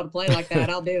for y'all to play like that,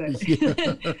 I'll do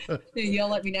it. Y'all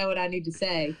let me know what I need to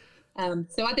say.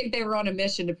 So I think they were on a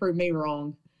mission to prove me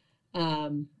wrong.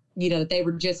 That they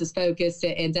were just as focused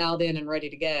and dialed in and ready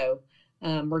to go.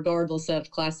 Regardless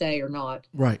of Class A or not.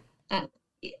 Right.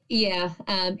 Yeah.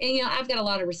 And I've got a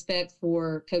lot of respect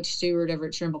for Coach Stewart over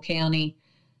at Trimble County.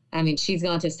 I mean, she's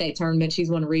gone to a state tournament. She's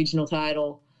won a regional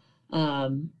title. But,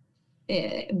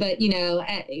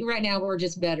 right now we're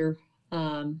just better,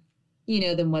 than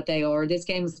what they are. This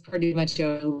game was pretty much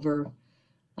over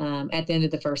at the end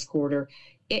of the first quarter.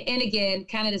 And again,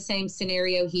 kind of the same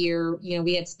scenario here.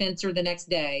 We had Spencer the next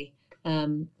day.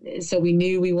 So we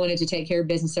knew we wanted to take care of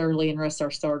business early and rest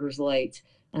our starters late.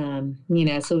 So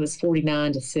it was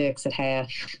 49-6 at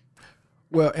half.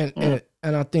 Well, and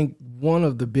I think one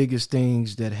of the biggest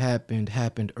things that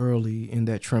happened early in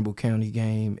that Trimble County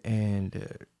game.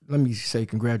 And let me say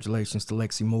congratulations to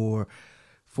Lexi Moore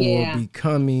for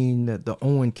becoming the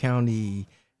Owen County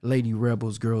Lady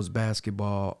Rebels girls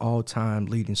basketball all-time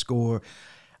leading scorer.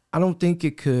 I don't think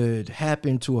it could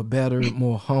happen to a better,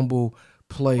 more humble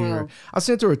player. I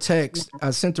sent her a text.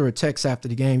 I sent her a text after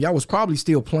the game. Y'all was probably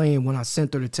still playing when I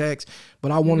sent her the text,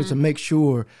 but I wanted to make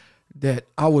sure that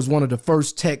I was one of the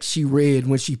first texts she read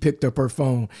when she picked up her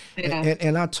phone.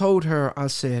 And I told her, I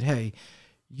said, hey,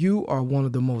 you are one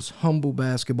of the most humble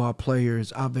basketball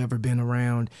players I've ever been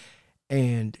around.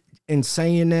 And in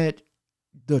saying that,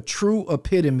 the true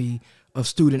epitome of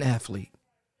student athlete.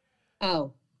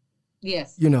 Oh,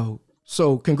 yes.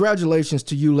 So congratulations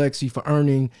to you, Lexi, for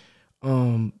earning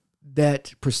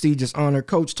that prestigious honor.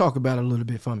 Coach, talk about it a little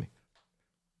bit for me.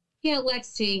 Yeah,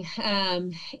 Lexi.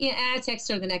 I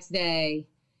texted her the next day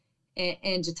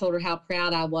and just told her how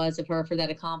proud I was of her for that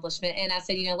accomplishment. And I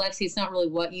said, Lexi, it's not really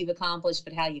what you've accomplished,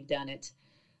 but how you've done it.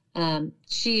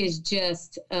 She is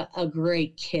just a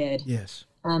great kid. Yes.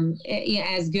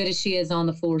 As good as she is on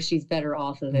the floor, she's better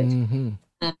off of it.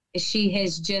 Mm-hmm. She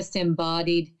has just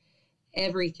embodied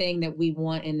everything that we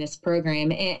want in this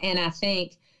program. And I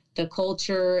think the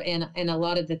culture and a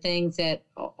lot of the things that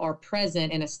are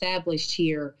present and established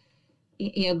here,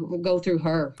 go through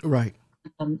her. Right.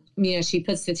 She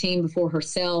puts the team before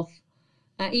herself.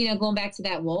 Going back to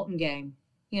that Walton game,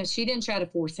 she didn't try to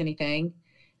force anything.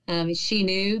 She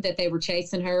knew that they were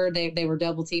chasing her. They were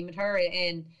double teaming her,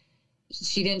 and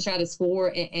she didn't try to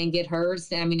score and get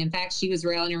hers. I mean, in fact, she was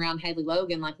rallying around Haley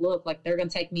Logan, like, look, like they're going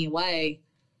to take me away.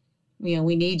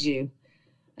 We need you.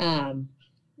 And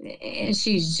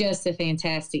she's just a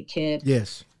fantastic kid.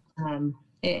 Yes. And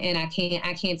I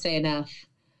can't say enough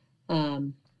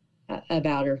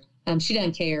about her. She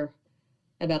doesn't care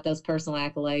about those personal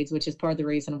accolades, which is part of the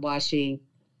reason why she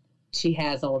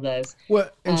has all of those. Well,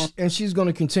 and she's going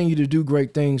to continue to do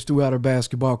great things throughout her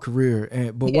basketball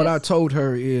career. But what I told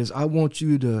her is, I want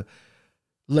you to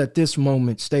let this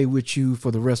moment stay with you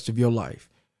for the rest of your life.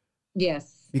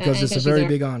 Yes. Because it's a very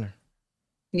big honor.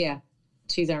 Yeah,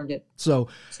 she's earned it. So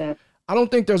I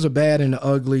don't think there's a bad and the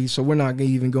ugly, so we're not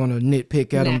even going to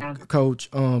nitpick at them,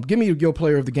 Coach. Give me your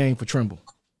player of the game for Trimble.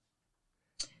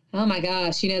 Oh, my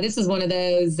gosh. This is one of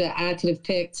those that I could have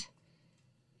picked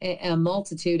a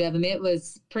multitude of them. It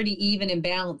was pretty even and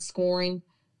balanced scoring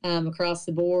across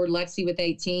the board. Lexi with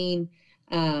 18,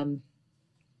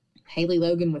 Haley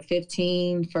Logan with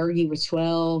 15, Fergie with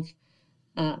 12,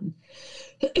 Kylie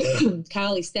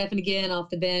Steffen again off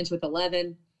the bench with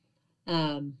 11.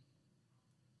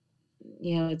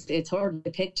 It's hard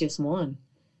to pick just one.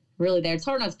 Really, there. It's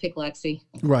hard not to pick Lexi.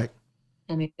 Right.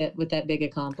 I mean, with that big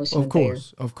accomplishment.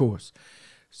 Of course.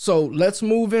 So let's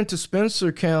move into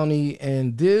Spencer County,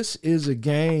 and this is a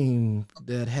game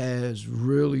that has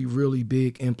really, really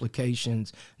big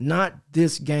implications. Not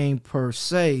this game per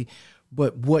se,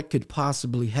 but what could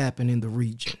possibly happen in the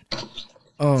region.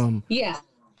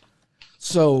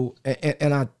 So,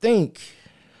 and I think,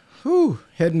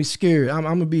 had me scared. I'm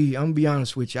gonna be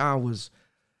honest with you. I was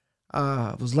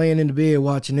laying in the bed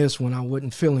watching this one. I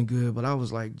wasn't feeling good, but I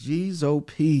was like, geez, oh,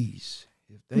 peas.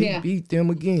 If they beat them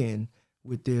again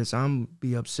with this, I'm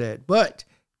be upset. But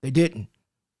they didn't.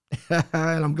 And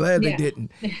I'm glad they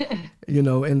didn't.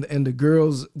 And the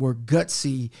girls were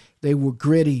gutsy. They were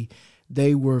gritty.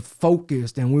 They were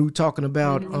focused. And we were talking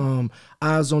about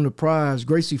eyes on the prize.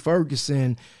 Gracie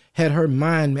Ferguson had her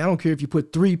mind. I don't care if you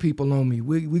put 3 people on me.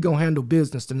 We going to handle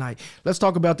business tonight. Let's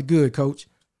talk about the good, Coach.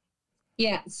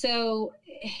 Yeah. So,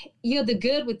 the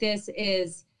good with this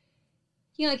is,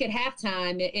 like at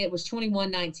halftime, it was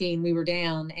 21-19. We were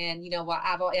down. And,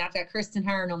 I've got Kristen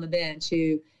Hearn on the bench,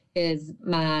 who is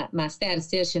my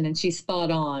statistician, and she's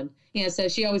spot on. So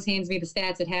she always hands me the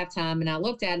stats at halftime, and I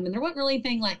looked at them, and there wasn't really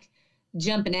anything like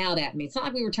jumping out at me. It's not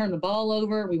like we were turning the ball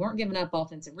over. We weren't giving up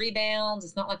offensive rebounds.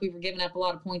 It's not like we were giving up a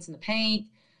lot of points in the paint.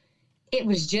 It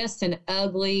was just an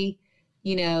ugly,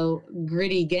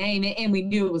 gritty game, and we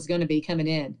knew it was going to be coming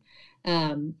in.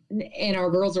 And our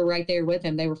girls were right there with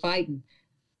them. They were fighting.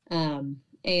 So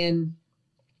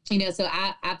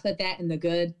I put that in the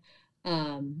good.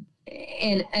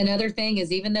 And another thing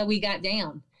is, even though we got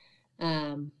down,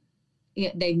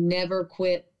 they never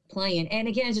quit playing. And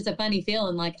again, it's just a funny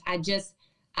feeling. Like I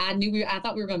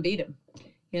thought we were going to beat them,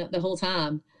 the whole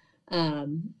time.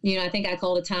 I think I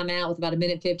called a timeout with about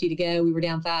 1:50 to go. We were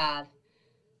down 5.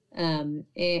 Again,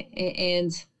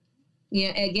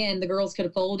 the girls could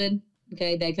have folded.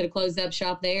 Okay. They could have closed up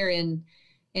shop there, and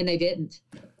they didn't.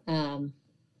 So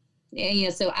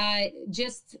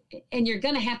and you're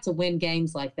going to have to win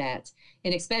games like that.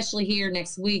 And especially here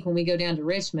next week when we go down to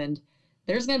Richmond,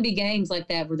 there's going to be games like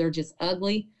that where they're just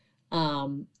ugly,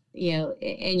 and you're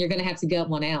going to have to gut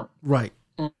one out. Right.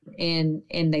 And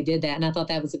they did that. And I thought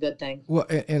that was a good thing. Well,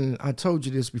 and I told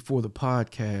you this before the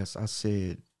podcast. I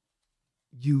said,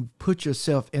 you put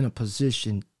yourself in a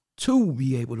position to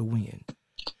be able to win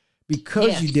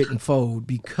because you didn't fold,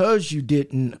 because you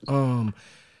didn't,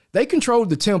 they controlled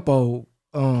the tempo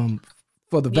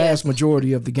for the vast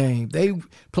majority of the game. They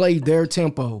played their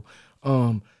tempo.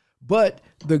 But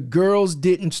the girls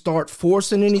didn't start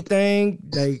forcing anything.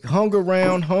 They hung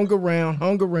around,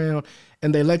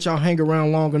 and they let y'all hang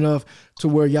around long enough to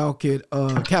where y'all could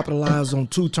capitalize on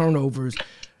 2 turnovers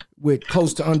with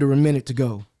close to under a minute to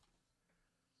go.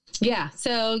 Yeah.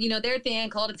 So, they're at the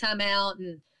end, called a timeout,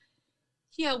 and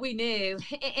we knew,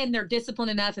 and they're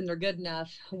disciplined enough and they're good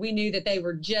enough. We knew that they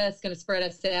were just going to spread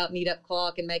us out and eat up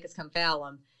clock and make us come foul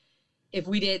them if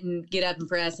we didn't get up and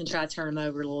press and try to turn them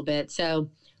over a little bit. So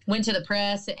went to the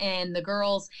press, and the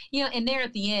girls, and there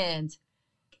at the end,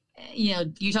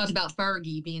 you talked about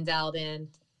Fergie being dialed in.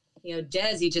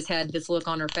 Desi just had this look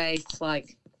on her face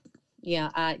like,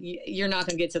 you're not going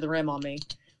to get to the rim on me.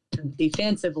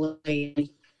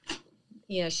 Defensively,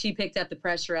 she picked up the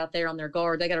pressure out there on their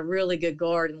guard. They got a really good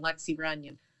guard in Lexi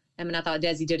Runyon. I thought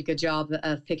Desi did a good job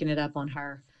of picking it up on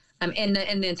her. And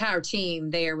the entire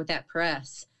team there with that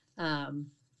press. I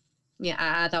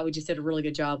thought we just did a really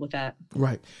good job with that.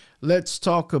 Right. Let's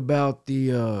talk about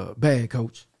the bad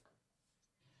coach.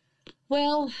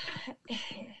 Well,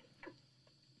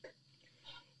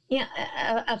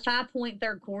 a 5-point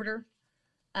third quarter.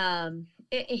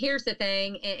 Here's the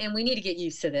thing, and we need to get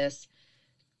used to this.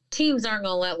 Teams aren't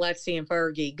going to let Lexi and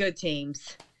Fergie, good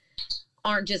teams,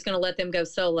 aren't just going to let them go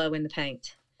solo in the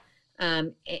paint.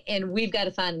 And we've got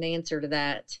to find an answer to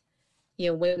that.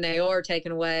 When they are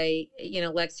taking away,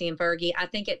 Lexi and Fergie, I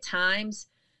think at times,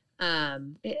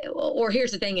 or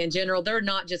here's the thing in general, they're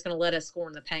not just going to let us score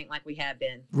in the paint like we have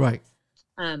been. Right.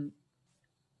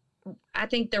 I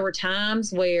think there were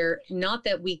times where, not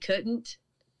that we couldn't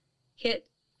hit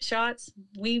shots,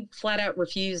 we flat out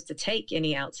refused to take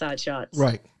any outside shots.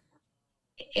 Right.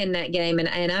 In that game.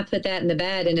 And I put that in the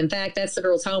bed. And in fact, that's the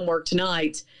girls' homework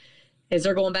tonight, is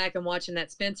they're going back and watching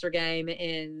that Spencer game,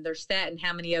 and they're statting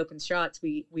how many open shots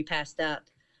we passed up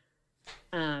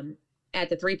at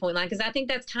the 3-point line. Because I think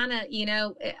that's kind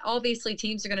of, obviously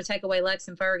teams are going to take away Lex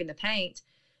and Ferg in the paint,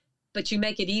 but you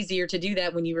make it easier to do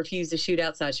that when you refuse to shoot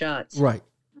outside shots. Right.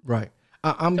 So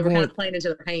we're kind of playing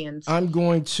into their hands.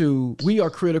 We are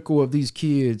critical of these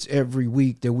kids every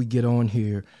week that we get on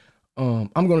here. I'm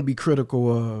going to be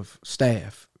critical of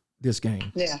staff this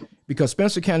game. Yeah. Because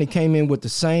Spencer County came in with the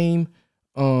same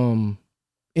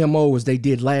MO as they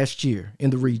did last year in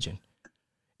the region.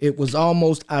 It was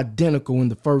almost identical in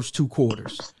the first 2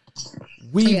 quarters.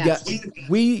 We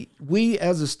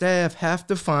as a staff have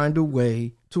to find a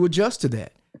way to adjust to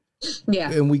that.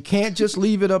 Yeah. And we can't just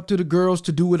leave it up to the girls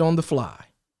to do it on the fly.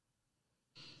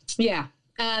 Yeah.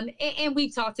 And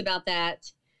we've talked about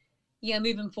that.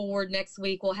 Moving forward, next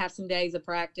week we'll have some days of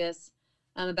practice,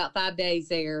 about 5 days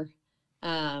there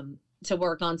to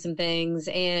work on some things.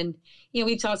 And,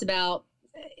 we've talked about,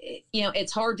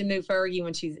 it's hard to move Fergie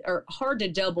hard to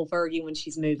double Fergie when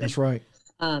she's moving. That's right.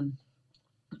 And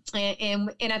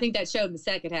I think that showed in the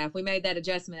second half. We made that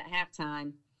adjustment at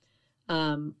halftime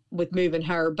with moving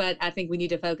her, but I think we need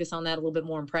to focus on that a little bit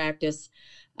more in practice.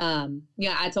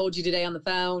 I told you today on the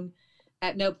phone,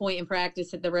 at no point in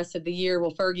practice the rest of the year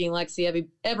will Fergie and Lexi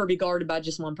ever be guarded by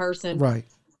just one person. Right.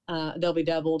 They'll be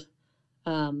doubled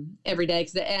every day,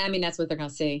 because that's what they're going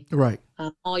to see right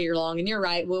all year long. And you're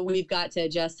right. Well, we've got to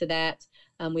adjust to that.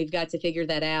 We've got to figure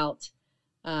that out,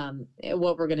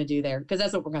 what we're going to do there, because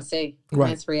that's what we're going to see. Right.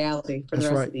 That's reality for the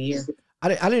rest of the year. I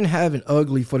didn't have an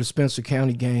ugly for the Spencer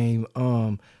County game.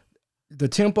 The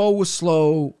tempo was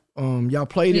slow. Y'all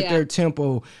played at their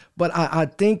tempo, but I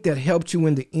think that helped you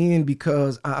in the end,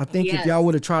 because I think if y'all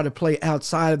would have tried to play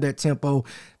outside of that tempo,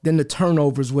 then the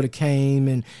turnovers would have came,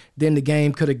 and then the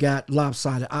game could have got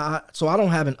lopsided. So I don't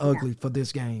have an ugly for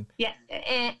this game. Yeah,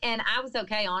 and I was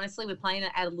okay, honestly, with playing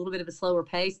at a little bit of a slower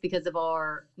pace because of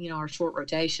our short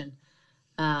rotation.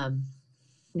 We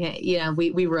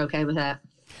were okay with that.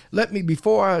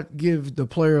 Before I give the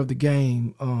player of the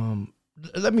game,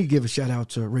 let me give a shout out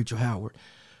to Rachel Howard.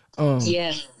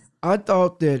 Yes. I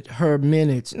thought that her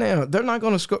minutes, now they're not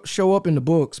going to show up in the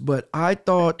books, but I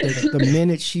thought that the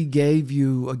minutes she gave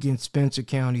you against Spencer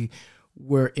County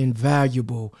were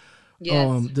invaluable.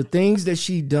 Yes. The things that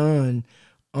she done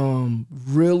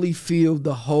really filled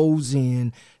the holes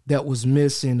in that was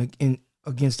missing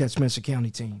against that Spencer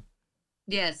County team.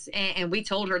 Yes, and we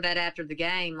told her that after the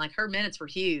game, like, her minutes were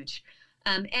huge.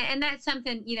 And that's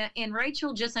something, and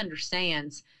Rachel just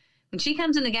understands. When she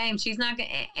comes in the game, she's not going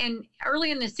to – and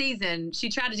early in the season, she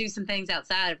tried to do some things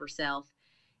outside of herself,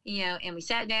 and we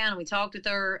sat down and we talked with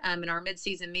her in our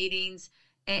midseason meetings,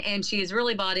 and she has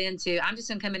really bought into, I'm just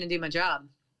going to come in and do my job.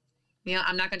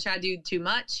 I'm not going to try to do too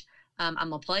much. I'm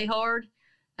going to play hard,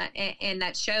 and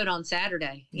that showed on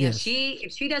Saturday. Yes.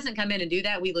 If she doesn't come in and do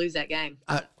that, we lose that game.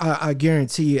 I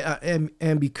guarantee you.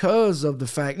 And because of the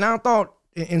fact – now I thought –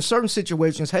 in certain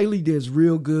situations, Haley did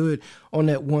real good on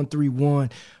that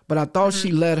 1-3-1, but I thought she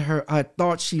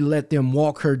let them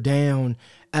walk her down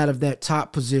out of that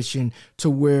top position to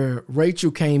where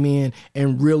Rachel came in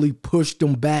and really pushed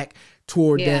them back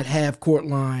toward that half court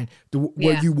line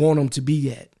where you want them to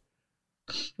be at.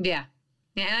 Yeah.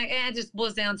 And it just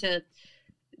boils down to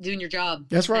doing your job.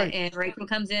 That's right. And Rachel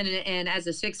comes in and as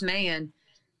a sixth man,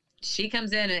 she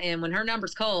comes in and when her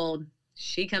number's called,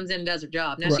 she comes in and does her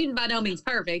job. Now, she's by no means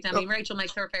perfect. I mean, Rachel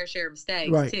makes her fair share of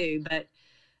mistakes, too. But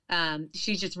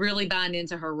she's just really buying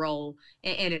into her role,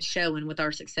 and it's showing with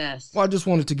our success. Well, I just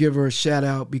wanted to give her a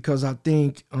shout-out because I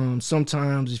think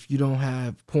sometimes if you don't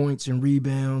have points and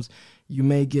rebounds, you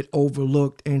may get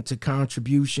overlooked into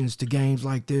contributions to games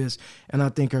like this, and I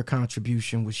think her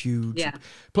contribution was huge. Yeah.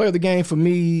 Player of the game for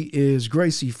me is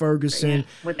Gracie Ferguson. Yeah,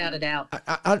 without a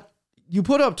doubt. You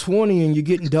put up 20 and you're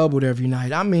getting doubled every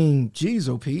night. I mean, geez,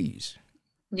 oh, peas.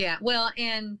 Yeah, well,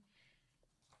 and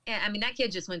I mean, that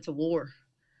kid just went to war,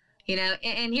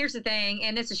 and here's the thing,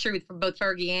 and this is true for both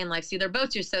Fergie and Lexi. They're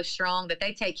both just so strong that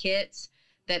they take hits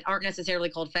that aren't necessarily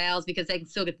called fouls because they can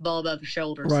still get the ball above their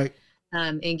shoulders. Right.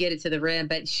 And get it to the rim.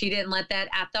 But she didn't let that.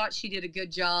 I thought she did a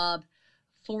good job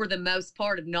for the most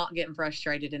part of not getting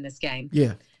frustrated in this game.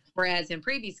 Yeah. Whereas in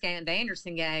previous game, the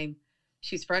Anderson game,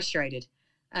 she's frustrated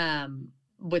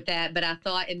with that. But I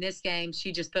thought in this game,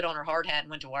 she just put on her hard hat and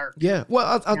went to work. Yeah.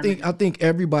 Well, I think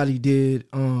everybody did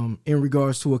in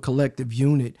regards to a collective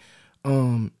unit,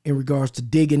 in regards to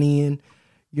digging in,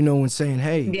 and saying,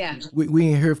 hey, we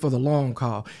ain't here for the long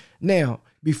call. Now,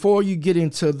 before you get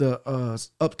into the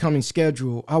upcoming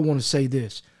schedule, I want to say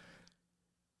this.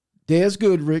 Des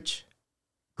Goodrich,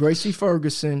 Gracie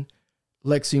Ferguson,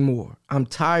 Lexi Moore. I'm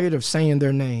tired of saying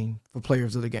their name for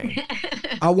players of the game.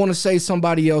 I want to say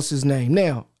somebody else's name.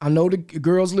 Now, I know the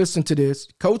girls listen to this.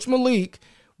 Coach Malik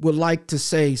would like to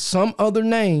say some other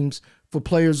names for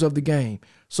players of the game.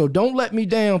 So don't let me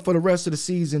down for the rest of the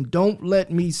season. Don't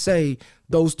let me say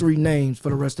those 3 names for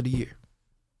the rest of the year.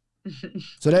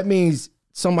 So that means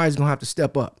somebody's going to have to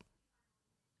step up.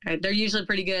 Right. They're usually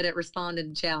pretty good at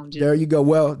responding to challenges. There you go.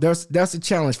 Well, that's a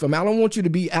challenge for me. I don't want you to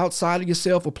be outside of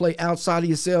yourself or play outside of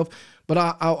yourself, but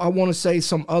I want to say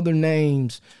some other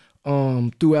names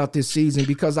throughout this season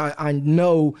because I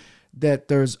know that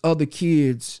there's other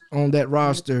kids on that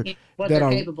roster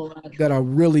that are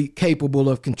really capable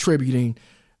of contributing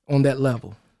on that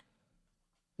level.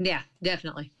 Yeah,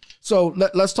 definitely. So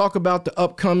let's talk about the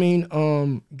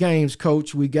upcoming games,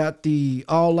 Coach. We got the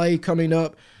All-A coming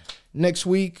up next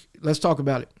week. Let's talk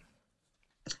about it.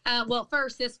 Well,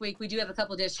 first, this week, we do have a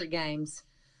couple district games.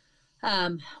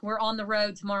 We're on the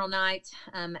road tomorrow night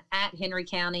at Henry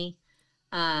County.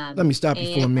 Let me stop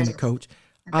you for a minute, Coach.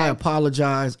 Okay. I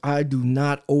apologize. I do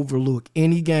not overlook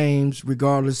any games,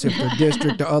 regardless if they're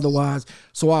district or otherwise.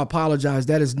 So I apologize.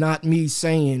 That is not me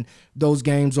saying those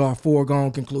games are a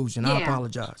foregone conclusion. Yeah. I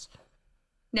apologize.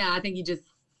 No, I think you just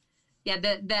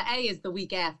the A is the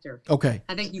week after. Okay.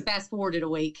 I think you fast forwarded a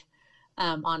week.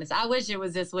 Honest. I wish it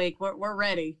was this week. We're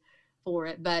ready for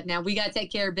it. But now we got to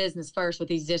take care of business first with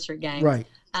these district games. Right.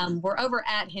 We're over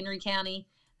at Henry County.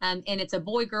 And it's a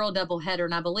boy-girl doubleheader,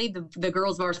 and I believe the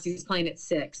girls varsity is playing at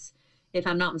 6, if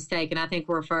I'm not mistaken. I think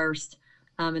we're first,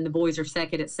 and the boys are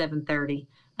second at 7:30.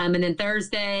 And then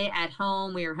Thursday at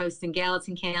home, we are hosting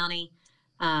Gallatin County.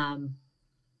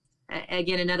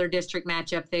 Again, another district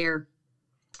matchup there.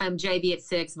 JV at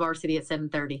 6, varsity at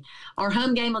 7:30. Our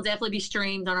home game will definitely be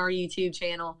streamed on our YouTube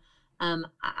channel. I'm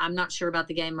not sure about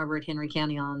the game over at Henry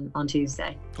County on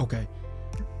Tuesday. Okay.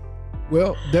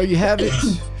 Well, there you have it.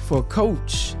 For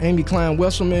Coach Amy Klein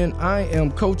Wesselman, I am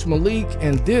Coach Malik,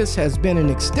 and this has been an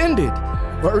extended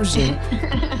version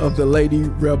of the Lady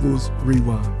Rebels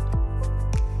Rewind.